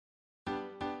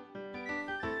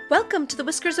Welcome to the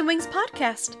Whiskers and Wings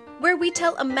podcast, where we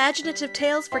tell imaginative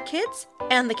tales for kids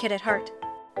and the kid at heart.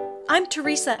 I'm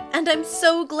Teresa, and I'm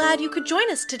so glad you could join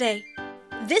us today.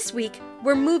 This week,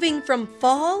 we're moving from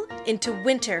fall into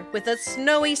winter with a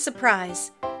snowy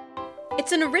surprise.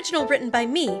 It's an original written by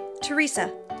me,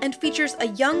 Teresa, and features a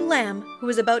young lamb who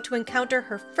is about to encounter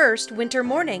her first winter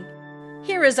morning.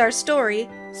 Here is our story,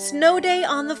 Snow Day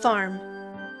on the Farm.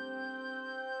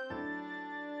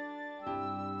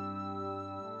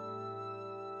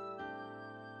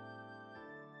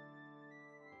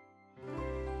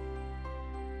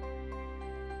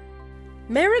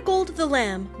 Marigold the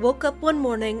lamb woke up one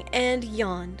morning and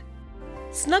yawned.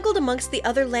 Snuggled amongst the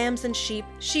other lambs and sheep,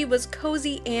 she was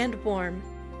cozy and warm.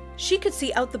 She could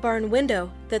see out the barn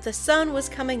window that the sun was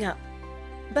coming up,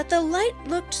 but the light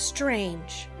looked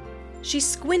strange. She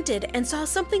squinted and saw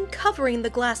something covering the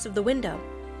glass of the window.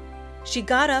 She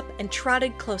got up and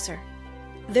trotted closer.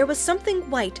 There was something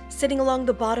white sitting along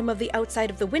the bottom of the outside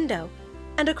of the window,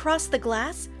 and across the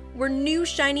glass were new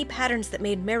shiny patterns that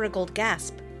made Marigold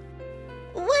gasp.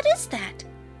 "What is that?"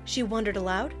 she wondered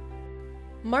aloud.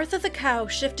 Martha the cow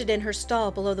shifted in her stall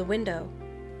below the window.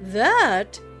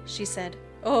 "That?" she said.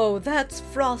 "Oh, that's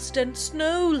Frost and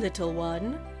Snow, little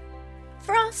one."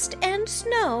 Frost and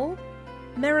Snow?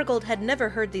 Marigold had never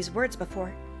heard these words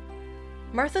before.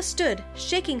 Martha stood,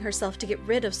 shaking herself to get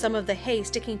rid of some of the hay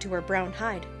sticking to her brown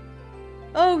hide.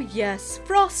 "Oh yes,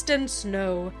 Frost and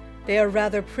Snow. They are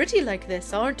rather pretty like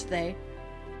this, aren't they?"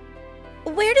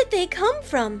 "Where did they come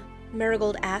from?"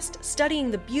 Marigold asked,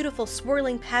 studying the beautiful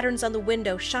swirling patterns on the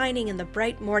window shining in the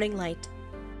bright morning light.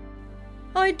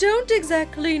 "I don't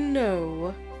exactly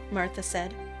know," Martha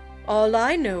said. "All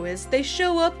I know is they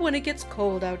show up when it gets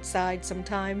cold outside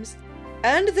sometimes,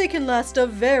 and they can last a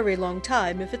very long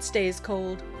time if it stays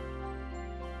cold."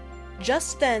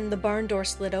 Just then the barn door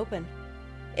slid open.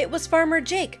 It was Farmer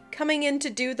Jake coming in to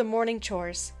do the morning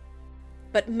chores.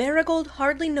 But Marigold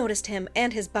hardly noticed him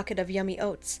and his bucket of yummy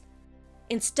oats.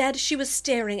 Instead, she was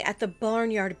staring at the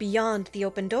barnyard beyond the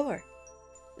open door.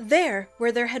 There,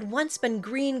 where there had once been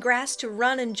green grass to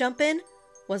run and jump in,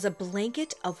 was a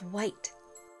blanket of white.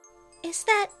 "Is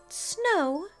that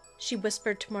snow?" she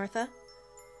whispered to Martha.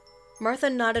 Martha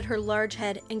nodded her large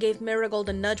head and gave Marigold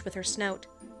a nudge with her snout.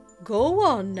 "Go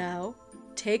on now.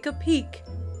 Take a peek."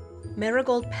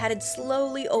 Marigold padded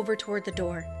slowly over toward the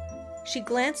door. She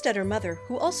glanced at her mother,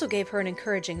 who also gave her an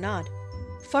encouraging nod.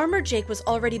 Farmer Jake was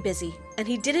already busy, and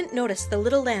he didn't notice the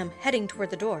little lamb heading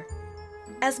toward the door.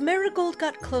 As Marigold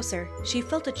got closer, she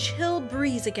felt a chill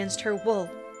breeze against her wool.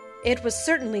 It was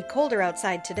certainly colder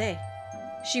outside today.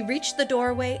 She reached the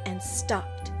doorway and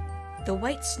stopped. The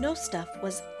white snow stuff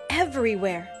was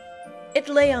everywhere. It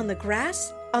lay on the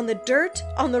grass, on the dirt,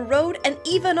 on the road, and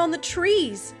even on the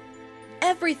trees.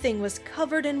 Everything was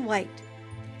covered in white.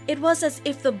 It was as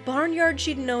if the barnyard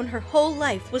she'd known her whole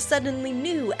life was suddenly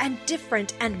new and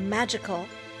different and magical.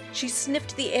 She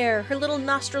sniffed the air, her little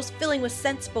nostrils filling with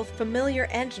scents both familiar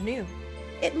and new.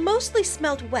 It mostly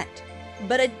smelled wet,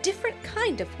 but a different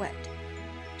kind of wet.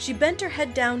 She bent her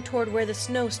head down toward where the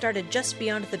snow started just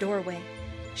beyond the doorway.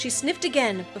 She sniffed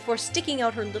again before sticking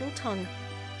out her little tongue.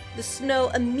 The snow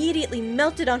immediately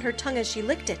melted on her tongue as she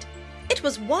licked it. It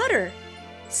was water!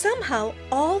 Somehow,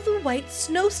 all the white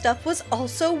snow stuff was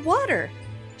also water.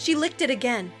 She licked it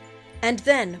again, and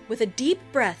then, with a deep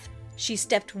breath, she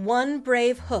stepped one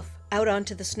brave hoof out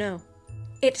onto the snow.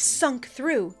 It sunk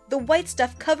through, the white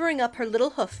stuff covering up her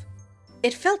little hoof.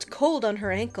 It felt cold on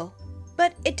her ankle,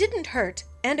 but it didn't hurt,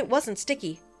 and it wasn't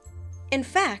sticky. In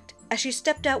fact, as she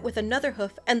stepped out with another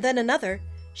hoof and then another,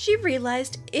 she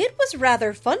realized it was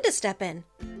rather fun to step in.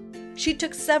 She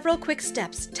took several quick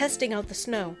steps, testing out the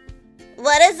snow.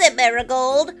 "What is it,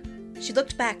 Marigold?" She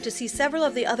looked back to see several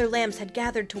of the other lambs had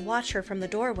gathered to watch her from the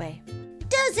doorway.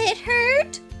 "Does it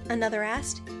hurt?" another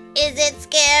asked. "Is it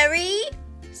scary?"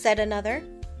 said another.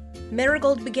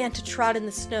 Marigold began to trot in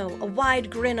the snow, a wide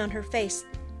grin on her face.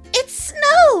 "It's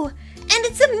snow! And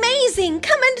it's amazing!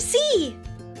 Come and see!"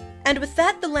 And with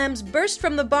that, the lambs burst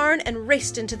from the barn and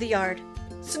raced into the yard.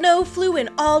 Snow flew in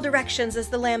all directions as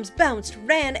the lambs bounced,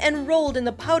 ran, and rolled in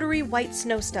the powdery white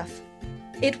snow stuff.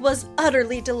 It was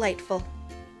utterly delightful.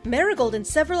 Marigold and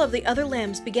several of the other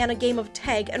lambs began a game of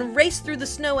tag and raced through the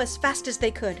snow as fast as they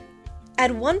could.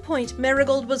 At one point,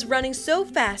 Marigold was running so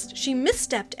fast she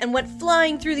misstepped and went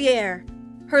flying through the air.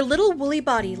 Her little woolly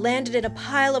body landed in a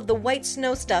pile of the white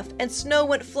snow stuff, and snow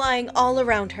went flying all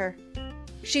around her.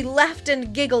 She laughed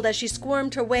and giggled as she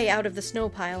squirmed her way out of the snow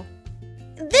pile.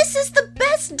 "This is the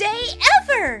best day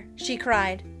ever!" she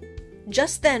cried.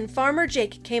 Just then, Farmer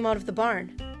Jake came out of the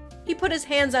barn. He put his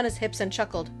hands on his hips and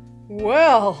chuckled.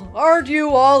 Well, aren't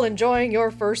you all enjoying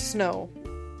your first snow?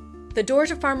 The door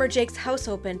to Farmer Jake's house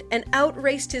opened, and out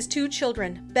raced his two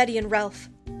children, Betty and Ralph.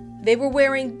 They were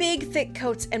wearing big, thick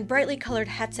coats and brightly colored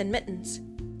hats and mittens.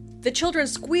 The children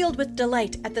squealed with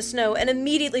delight at the snow and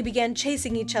immediately began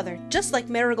chasing each other, just like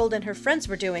Marigold and her friends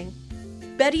were doing.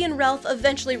 Betty and Ralph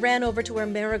eventually ran over to where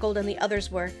Marigold and the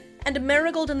others were, and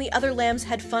Marigold and the other lambs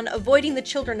had fun avoiding the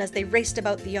children as they raced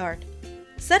about the yard.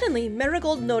 Suddenly,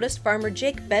 Marigold noticed Farmer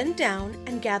Jake bend down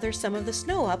and gather some of the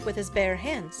snow up with his bare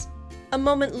hands. A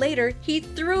moment later, he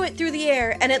threw it through the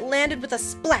air and it landed with a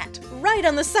splat right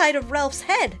on the side of Ralph's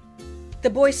head.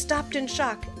 The boy stopped in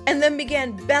shock and then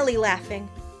began belly laughing.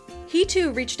 He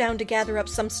too reached down to gather up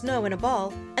some snow in a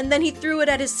ball, and then he threw it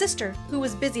at his sister, who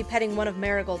was busy petting one of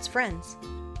Marigold's friends.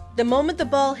 The moment the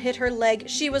ball hit her leg,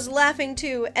 she was laughing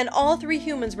too, and all three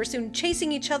humans were soon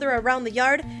chasing each other around the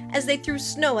yard as they threw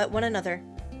snow at one another.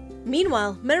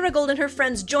 Meanwhile, Marigold and her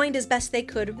friends joined as best they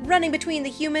could, running between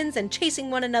the humans and chasing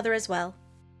one another as well.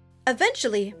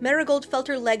 Eventually, Marigold felt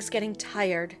her legs getting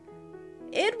tired.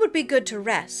 It would be good to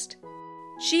rest.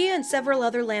 She and several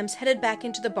other lambs headed back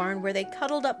into the barn where they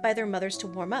cuddled up by their mothers to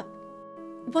warm up.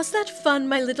 "Was that fun,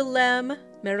 my little lamb?"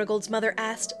 Marigold's mother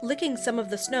asked, licking some of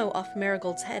the snow off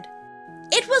Marigold's head.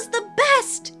 "It was the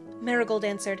best!" Marigold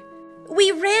answered.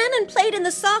 "We ran and played in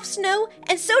the soft snow,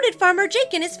 and so did Farmer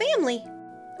Jake and his family."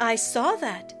 "I saw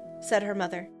that," said her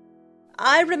mother.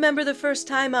 "I remember the first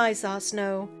time I saw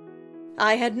snow.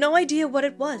 I had no idea what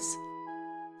it was.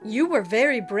 You were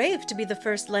very brave to be the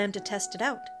first lamb to test it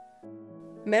out."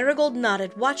 Marigold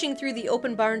nodded, watching through the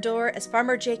open barn door as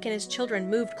Farmer Jake and his children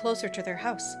moved closer to their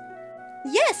house.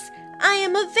 "Yes, I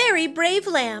am a very brave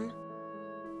lamb."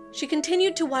 She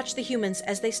continued to watch the humans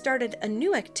as they started a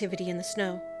new activity in the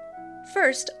snow.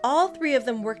 First, all three of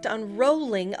them worked on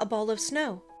rolling a ball of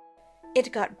snow.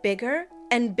 It got bigger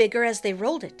and bigger as they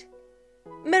rolled it.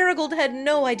 Marigold had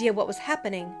no idea what was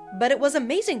happening, but it was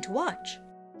amazing to watch.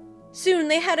 Soon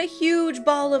they had a huge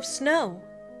ball of snow.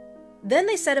 Then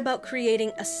they set about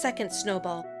creating a second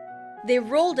snowball. They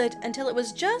rolled it until it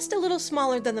was just a little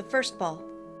smaller than the first ball.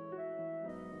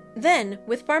 Then,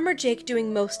 with Farmer Jake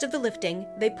doing most of the lifting,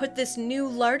 they put this new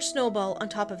large snowball on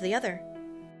top of the other.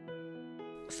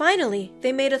 Finally,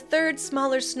 they made a third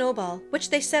smaller snowball, which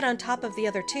they set on top of the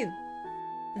other two.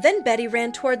 Then Betty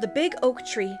ran toward the big oak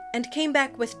tree and came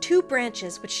back with two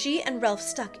branches which she and Ralph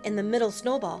stuck in the middle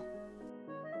snowball.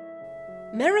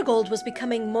 Marigold was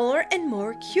becoming more and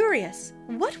more curious.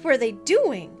 What were they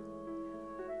doing?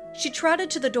 She trotted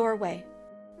to the doorway.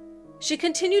 She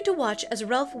continued to watch as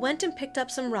Ralph went and picked up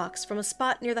some rocks from a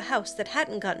spot near the house that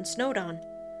hadn't gotten snowed on.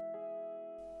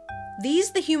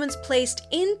 These the humans placed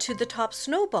into the top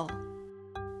snowball.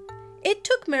 It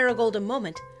took Marigold a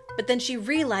moment, but then she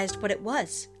realized what it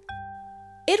was.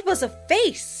 It was a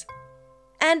face!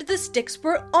 And the sticks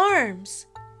were arms!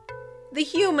 The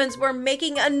humans were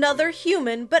making another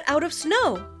human, but out of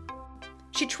snow.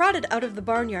 She trotted out of the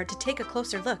barnyard to take a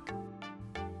closer look.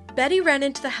 Betty ran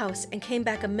into the house and came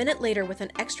back a minute later with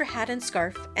an extra hat and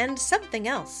scarf and something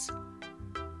else.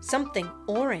 Something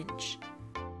orange.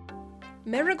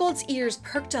 Marigold's ears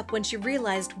perked up when she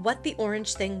realized what the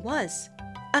orange thing was.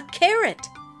 A carrot!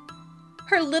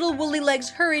 Her little woolly legs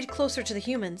hurried closer to the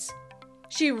humans.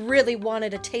 She really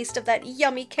wanted a taste of that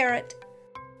yummy carrot.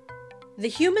 The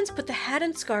humans put the hat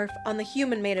and scarf on the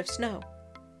human made of snow.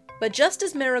 But just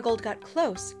as Marigold got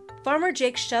close, Farmer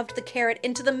Jake shoved the carrot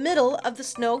into the middle of the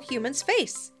snow human's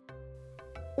face.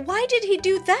 Why did he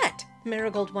do that?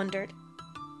 Marigold wondered.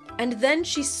 And then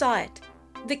she saw it.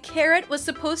 The carrot was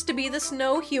supposed to be the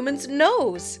snow human's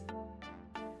nose.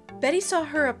 Betty saw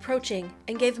her approaching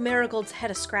and gave Marigold's head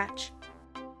a scratch.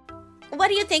 "What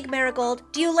do you think, Marigold?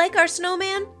 Do you like our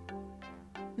snowman?"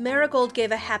 Marigold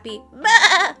gave a happy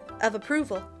 "bah" of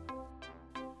approval.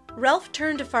 Ralph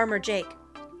turned to Farmer Jake.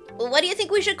 "What do you think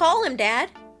we should call him,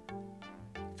 Dad?"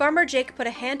 Farmer Jake put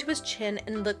a hand to his chin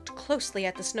and looked closely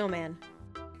at the snowman.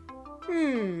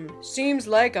 Seems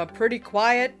like a pretty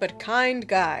quiet but kind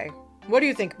guy. What do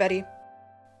you think, Betty?"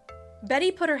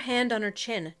 Betty put her hand on her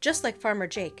chin, just like Farmer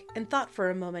Jake, and thought for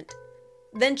a moment.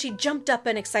 Then she jumped up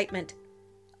in excitement.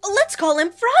 "Let's call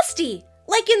him Frosty,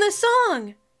 like in the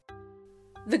song!"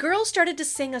 The girls started to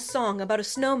sing a song about a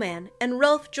snowman, and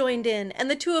Ralph joined in, and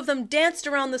the two of them danced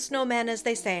around the snowman as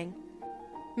they sang.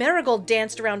 Marigold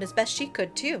danced around as best she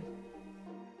could, too.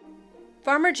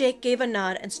 Farmer Jake gave a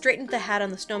nod and straightened the hat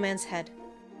on the snowman's head.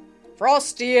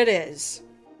 "Frosty it is."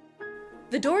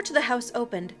 The door to the house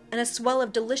opened, and a swell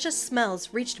of delicious smells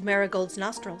reached Marigold's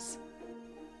nostrils.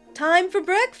 "Time for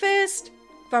breakfast!"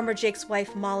 Farmer Jake's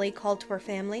wife Molly called to her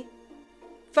family.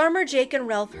 Farmer Jake and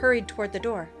Ralph hurried toward the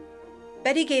door.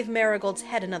 Betty gave Marigold's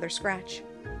head another scratch.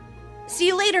 "See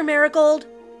you later, Marigold!"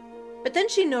 But then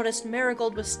she noticed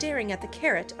Marigold was staring at the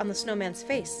carrot on the snowman's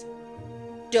face.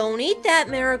 "Don't eat that,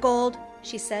 Marigold,"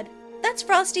 she said. "That's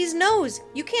Frosty's nose.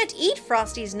 You can't eat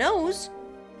Frosty's nose."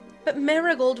 But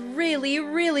Marigold really,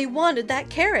 really wanted that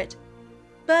carrot.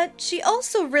 But she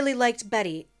also really liked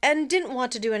Betty and didn't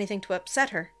want to do anything to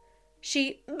upset her.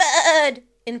 She baaed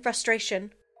in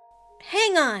frustration.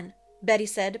 "Hang on," Betty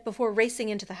said before racing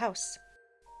into the house.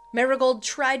 Marigold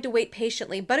tried to wait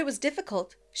patiently, but it was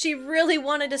difficult. She really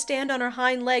wanted to stand on her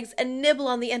hind legs and nibble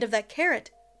on the end of that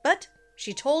carrot, but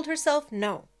she told herself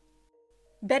no.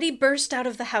 Betty burst out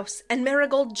of the house, and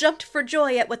Marigold jumped for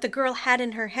joy at what the girl had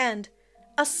in her hand.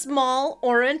 A small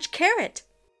orange carrot!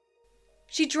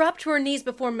 She dropped to her knees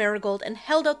before Marigold and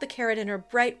held out the carrot in her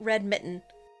bright red mitten.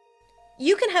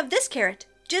 "You can have this carrot.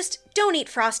 Just don't eat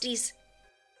Frosty's."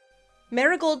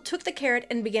 Marigold took the carrot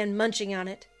and began munching on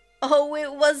it. Oh,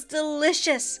 it was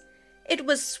delicious! It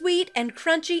was sweet and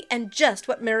crunchy and just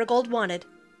what Marigold wanted.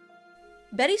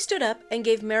 Betty stood up and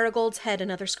gave Marigold's head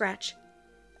another scratch.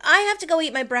 "I have to go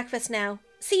eat my breakfast now.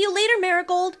 See you later,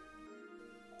 Marigold!"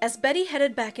 As Betty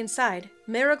headed back inside,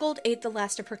 Marigold ate the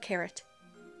last of her carrot.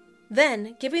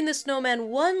 Then, giving the snowman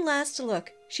one last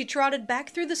look, she trotted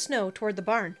back through the snow toward the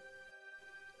barn.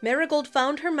 Marigold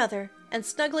found her mother, and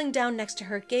snuggling down next to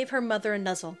her, gave her mother a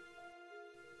nuzzle.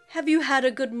 "Have you had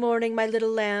a good morning, my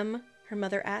little lamb?" her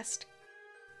mother asked.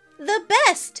 "The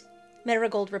best!"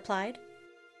 Marigold replied.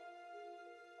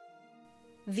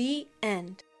 The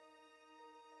end.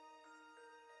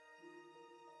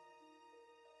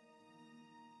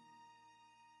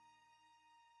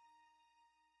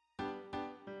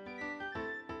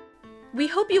 We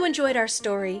hope you enjoyed our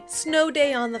story, Snow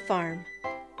Day on the Farm.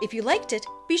 If you liked it,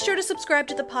 be sure to subscribe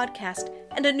to the podcast,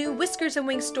 and a new Whiskers and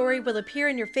Wings story will appear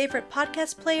in your favorite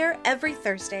podcast player every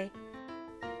Thursday.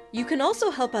 You can also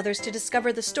help others to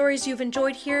discover the stories you've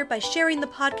enjoyed here by sharing the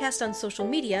podcast on social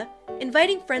media,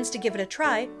 inviting friends to give it a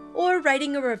try, or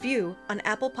writing a review on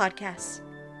Apple Podcasts.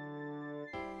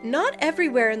 Not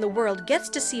everywhere in the world gets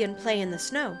to see and play in the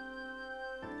snow.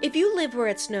 If you live where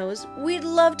it snows, we'd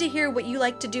love to hear what you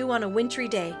like to do on a wintry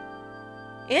day.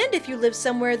 And if you live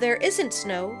somewhere there isn't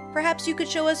snow, perhaps you could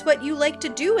show us what you like to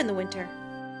do in the winter.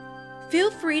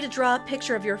 Feel free to draw a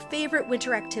picture of your favorite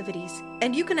winter activities,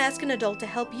 and you can ask an adult to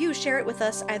help you share it with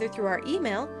us either through our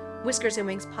email,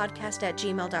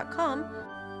 whiskersandwingspodcast@gmail.com,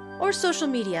 or social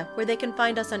media, where they can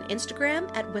find us on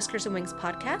Instagram at Whiskers and Wings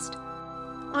Podcast,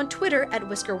 on Twitter at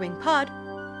WhiskerWingPod,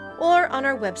 or on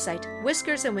our website,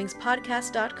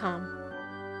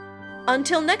 whiskersandwingspodcast.com.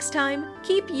 Until next time,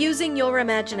 keep using your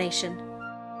imagination.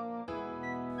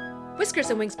 Whiskers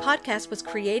and Wings Podcast was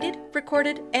created,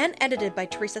 recorded, and edited by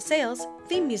Teresa Sales,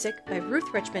 theme music by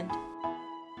Ruth Richmond.